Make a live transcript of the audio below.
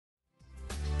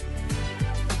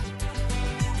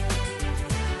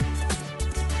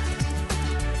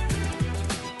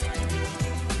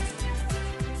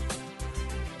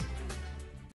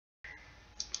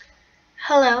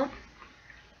Hello.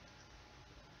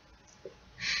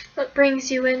 What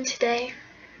brings you in today?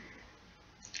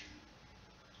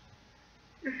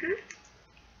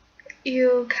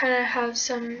 You kind of have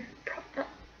some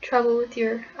trouble with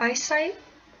your eyesight?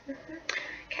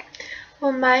 Okay.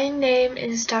 Well, my name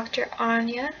is Dr.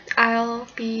 Anya. I'll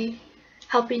be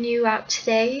helping you out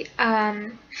today.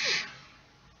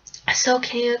 So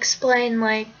can you explain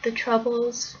the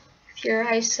troubles with your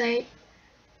eyesight?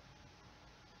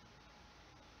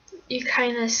 You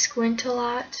kind of squint a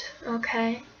lot,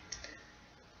 okay?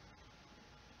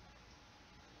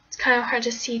 It's kind of hard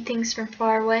to see things from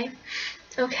far away.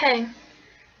 Okay.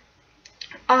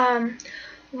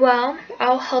 Well,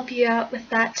 I'll help you out with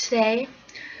that today.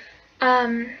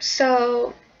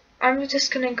 So I'm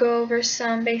just gonna go over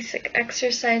some basic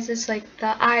exercises like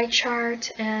the eye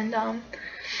chart and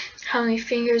how many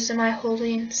fingers am I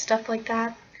holding, stuff like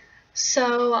that.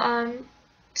 So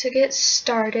to get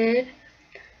started,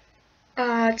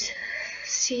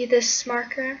 see this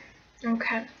marker?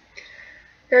 Okay.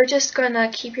 You're just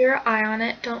gonna keep your eye on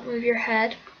it, don't move your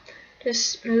head.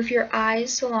 Just move your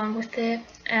eyes along with it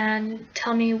and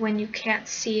tell me when you can't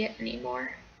see it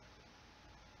anymore.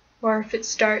 Or if it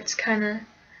starts kind of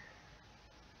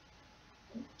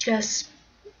just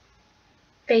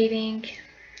fading.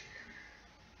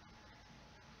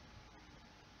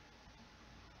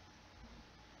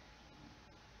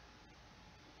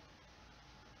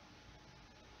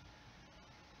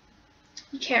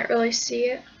 You can't really see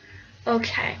it.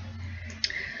 Okay.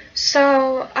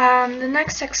 So the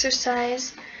next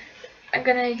exercise, I'm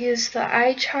gonna use the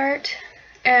eye chart,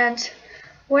 and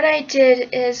what I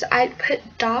did is I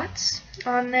put dots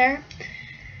on there,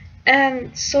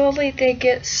 and slowly they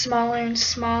get smaller and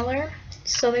smaller.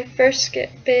 So they first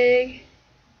get big,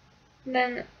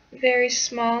 then very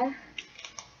small.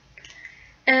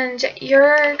 And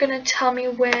you're gonna tell me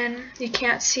when you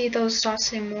can't see those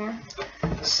dots anymore.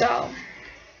 So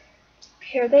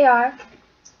here they are.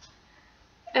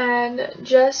 And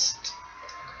just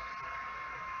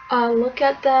look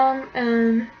at them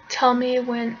and tell me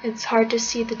when it's hard to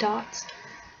see the dots.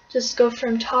 Just go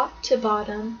from top to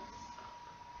bottom.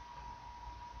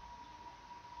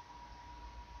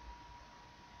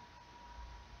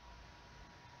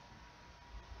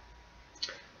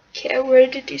 Okay, where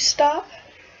did you stop?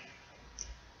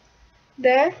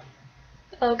 There?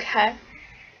 Okay.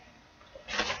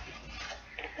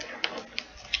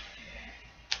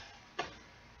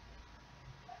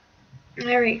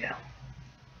 There we go.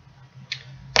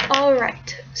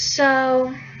 Alright,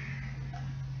 so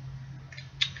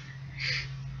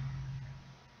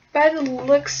by the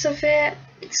looks of it,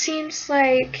 it seems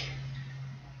like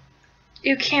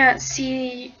you can't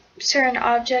see certain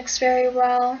objects very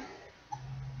well.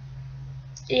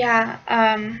 Yeah,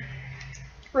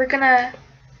 we're gonna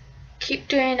keep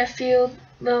doing a few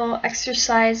little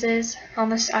exercises on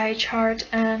this eye chart,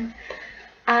 and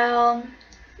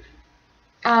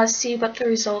I'll see what the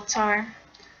results are.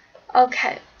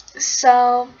 Okay,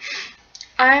 so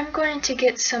I'm going to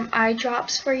get some eye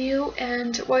drops for you,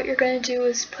 and what you're going to do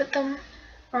is put them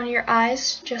on your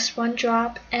eyes, just one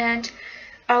drop, and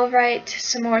I'll write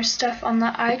some more stuff on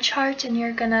the eye chart, and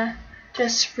you're gonna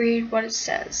just read what it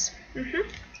says.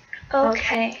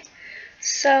 Okay,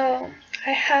 so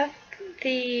I have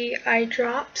the eye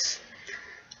drops.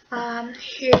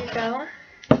 Here you go.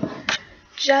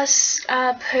 Just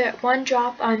put one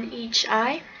drop on each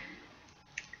eye.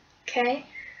 Okay,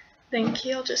 thank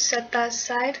you. I'll just set that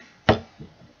aside.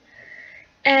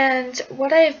 And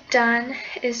what I've done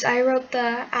is I wrote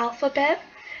the alphabet,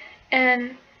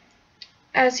 and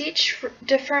as each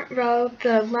different row,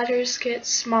 the letters get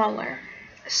smaller.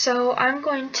 So I'm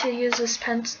going to use this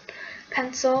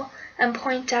pencil and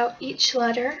point out each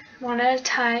letter one at a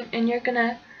time, and you're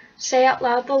gonna say out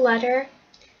loud the letter,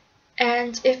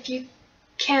 and if you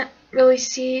can't really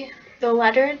see the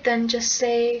letter, then just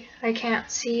say I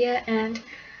can't see it, and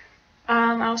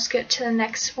I'll skip to the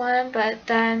next one, but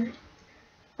then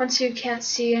once you can't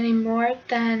see anymore,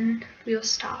 then we'll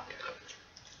stop.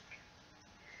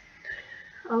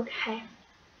 Okay.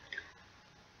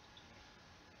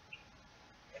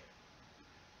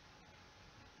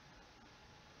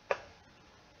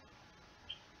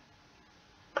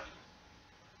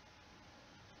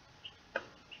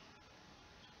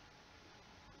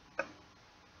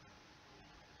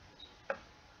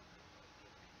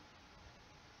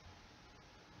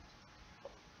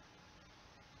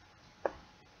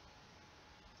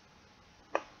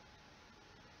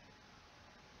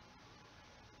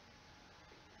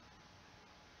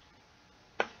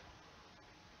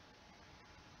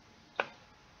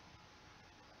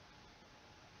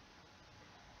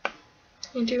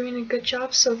 You're doing a good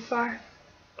job so far.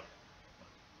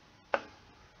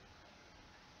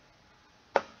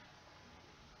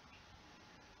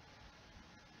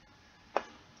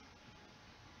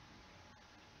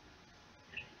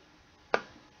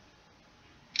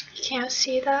 You can't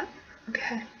see that?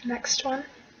 Okay, next one.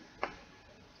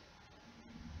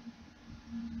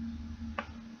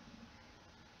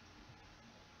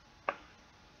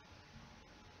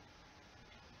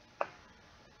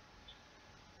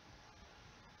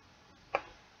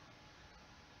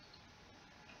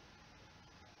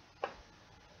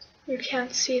 You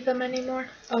can't see them anymore?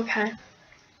 Okay.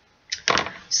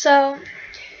 So,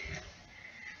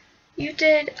 you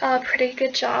did a pretty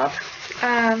good job.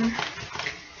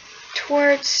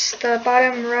 Towards the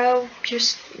bottom row,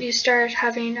 you started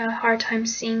having a hard time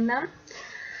seeing them.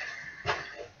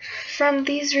 From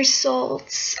these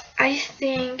results, I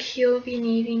think you'll be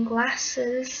needing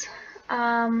glasses.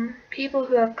 People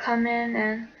who have come in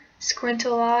and squint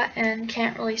a lot and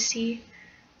can't really see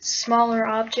smaller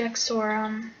objects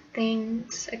or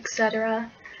things,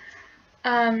 etc.,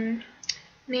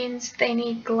 means they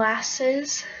need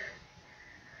glasses.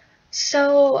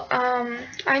 So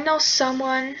I know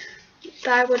someone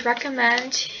that I would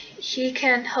recommend. He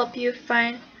can help you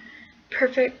find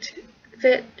perfect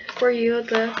fit for you,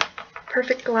 the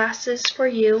perfect glasses for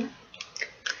you.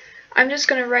 I'm just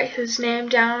going to write his name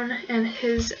down and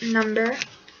his number.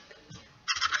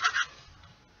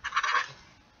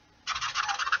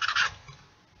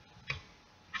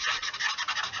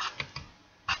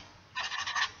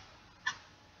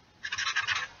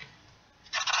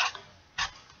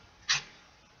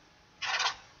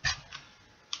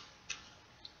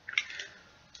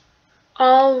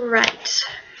 Alright,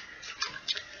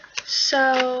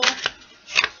 so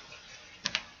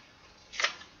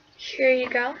here you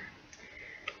go,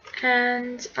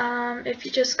 and if you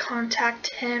just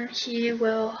contact him, he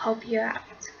will help you out.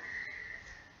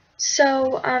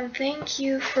 So thank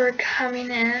you for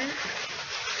coming in.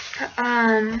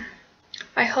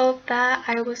 I hope that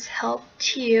I was help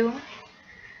to you.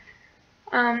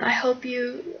 I hope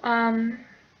you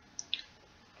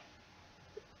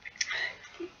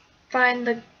find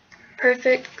the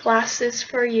perfect glasses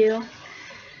for you.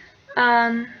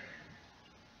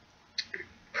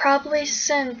 Probably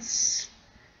since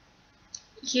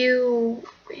you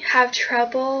have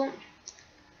trouble,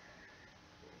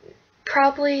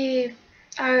 probably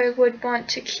I would want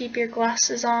to keep your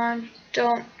glasses on.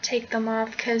 Don't take them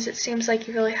off because it seems like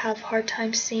you really have a hard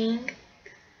time seeing.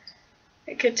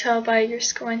 I could tell by your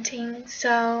squinting.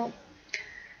 So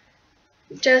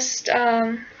just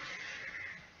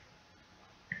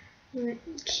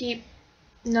keep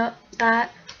note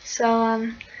that. So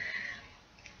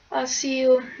I'll see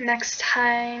you next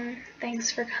time. Thanks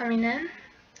for coming in.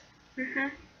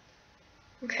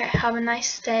 Okay, have a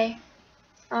nice day.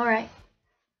 Alright.